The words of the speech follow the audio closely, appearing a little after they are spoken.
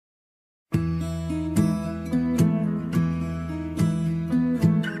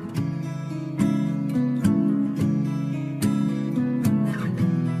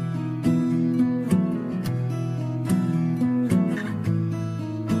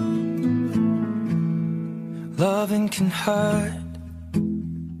Loving can hurt.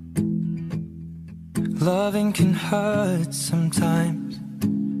 Loving can hurt sometimes,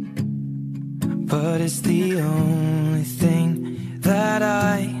 but it's the only thing that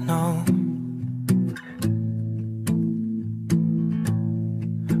I know.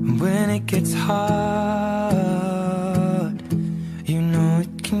 When it gets hard, you know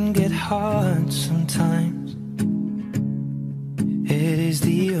it can get hard sometimes. It is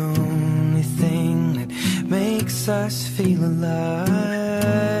the only thing that makes us feel alive.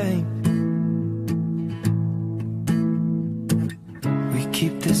 We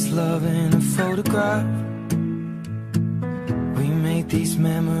keep this love in a photograph. We make these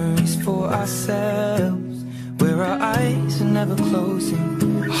memories for ourselves, where our eyes are never closing,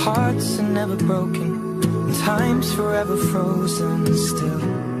 our hearts are never broken, and time's forever frozen still.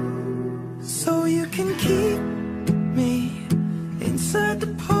 So you can keep me inside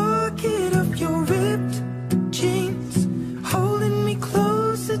the pocket of your ripped jeans, holding me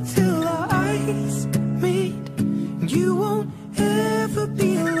closer till our eyes meet. You won't ever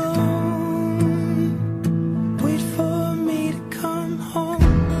be alone. Wait for me to come home.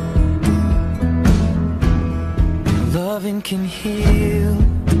 Loving can heal.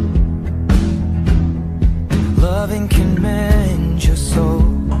 Loving can mend your soul.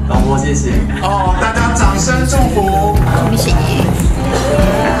 老婆，谢谢。哦，大家掌声祝福。恭喜！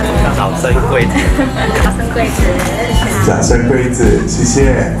早生贵子，早生贵子，掌声贵子，谢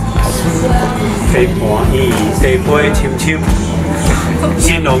谢。喜欢意，地杯深深，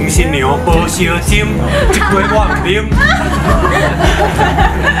新郎新娘保小金，一杯我唔啉。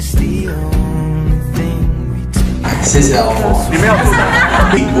谢谢老婆。你们要祝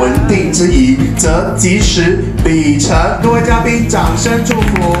稳定之宜，则及时礼成。各位嘉宾，掌声祝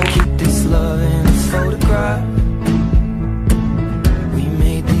福。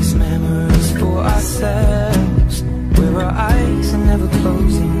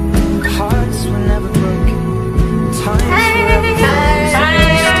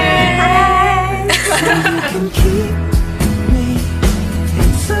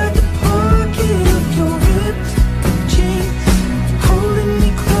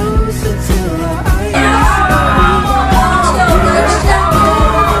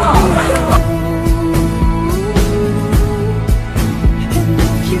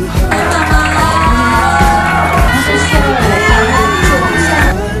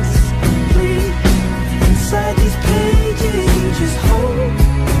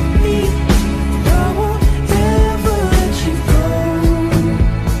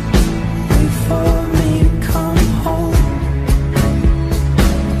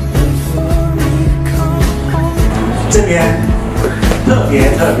这边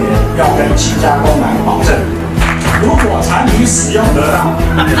特别要跟气加工来保证，如果产品使用得当，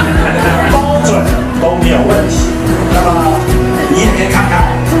包准都没有问题。那么你也可以看看，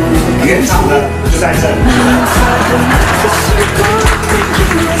原厂的就在这里。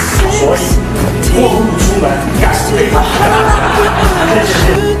所以货物出门赶快。谢谢。